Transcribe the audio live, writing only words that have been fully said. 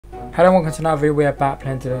Hello and welcome to another video. We're back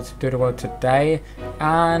playing Doodle World today,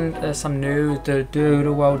 and there's some news. The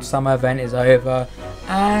Doodle World summer event is over,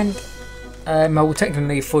 and well,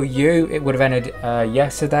 technically for you it would have ended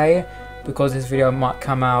yesterday, because this video might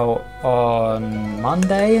come out on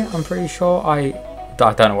Monday, I'm pretty sure. I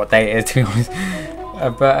don't know what day it is, to be honest.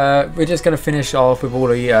 But we're just going to finish off with all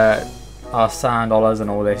the our sand dollars and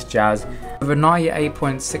all this jazz. Over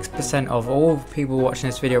 98.6% of all people watching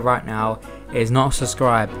this video right now is not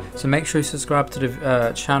subscribed, so make sure you subscribe to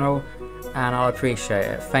the channel and I'll appreciate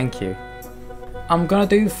it. Thank you. I'm gonna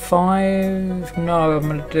do 5. No, I'm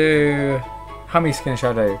gonna do, how many skins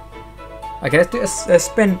shall I do? Okay, let's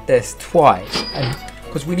spin this twice,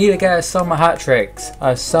 because we need to get summer hat tricks.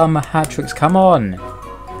 Summer hat tricks, come on.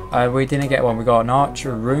 We didn't get one. We got an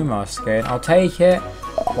Archer Rumor skin. I'll take it.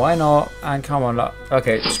 Why not? And come on, look.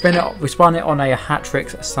 Okay, spin it. We spun it on a hat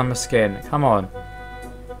tricks summer skin. Come on.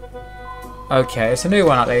 Okay, it's a new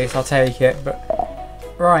one at least. I'll take it. But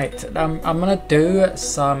right, I'm gonna do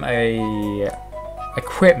some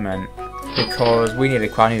equipment, because we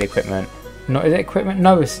need I need equipment. No, is it equipment?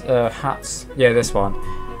 No, it's hats. Yeah, this one.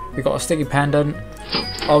 We got a sticky pendant.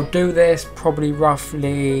 I'll do this probably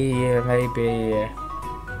roughly maybe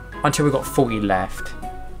until we got 40 left.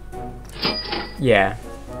 Yeah.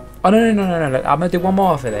 Oh no. I'm gonna do one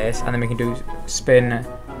more for this, and then we can do spin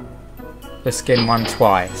the skin one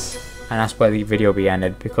twice, and that's where the video will be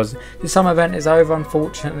ended, because the summer event is over,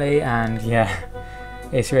 unfortunately, and yeah,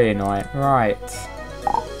 it's really annoying. Right.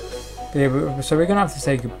 Yeah, so we're gonna have to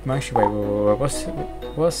say actually, wait,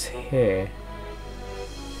 what's here?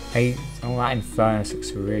 Hey, oh, that Infernus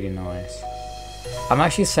looks really nice. I'm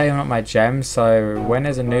actually saving up my gems, so when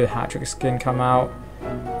there's a new hat trick skin come out,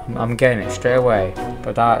 I'm getting it straight away.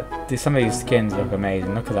 But some of these skins look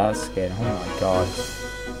amazing. Look at that skin. Oh my god.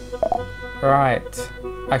 Right.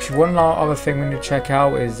 Actually, one other thing we need to check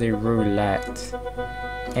out is the roulette.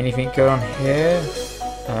 Anything good on here?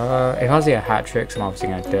 If I see a hat trick, I'm obviously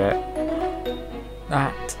going to do it.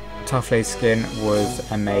 That Tough Lady skin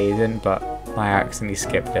was amazing, but I accidentally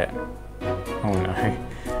skipped it. Oh no.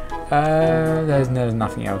 There's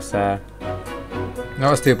nothing else there. No,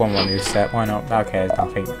 let's do one more new set. Why not? Okay, there's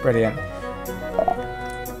nothing. Brilliant.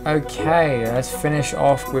 Okay, let's finish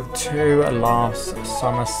off with 2 last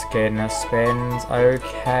summer skin spins.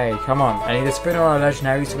 Okay, come on. I need a spin or a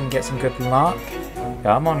legendary so we can get some good luck.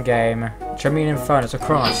 Come on, game. Show me an Infernus, a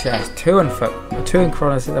Chronos. Yes, 2 in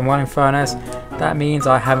Chronos and 1 Infernus. That means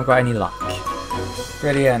I haven't got any luck.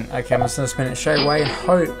 Brilliant. Okay, I'm just gonna spin it straight away and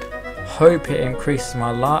hope it increases my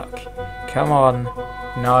luck. Come on.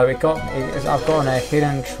 No, I've gotten a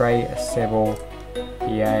hidden trait, a Sybil.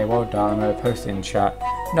 Yay, well done. I'm going to post it in chat.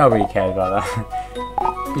 Nobody cares about that.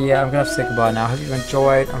 But yeah, I'm going to have to say goodbye now. Hope you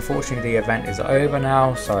enjoyed. Unfortunately, the event is over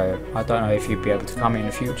now, so I don't know if you'll be able to come in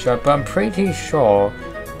the future. But I'm pretty sure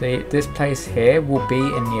this place here will be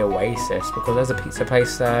in the Oasis, because there's a pizza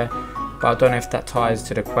place there. But I don't know if that ties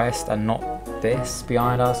to the quest and not this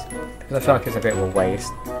behind us, because I feel like it's a bit of a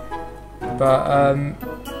waste. But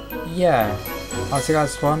yeah, I'll see you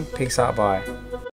guys one. Peace out, bye.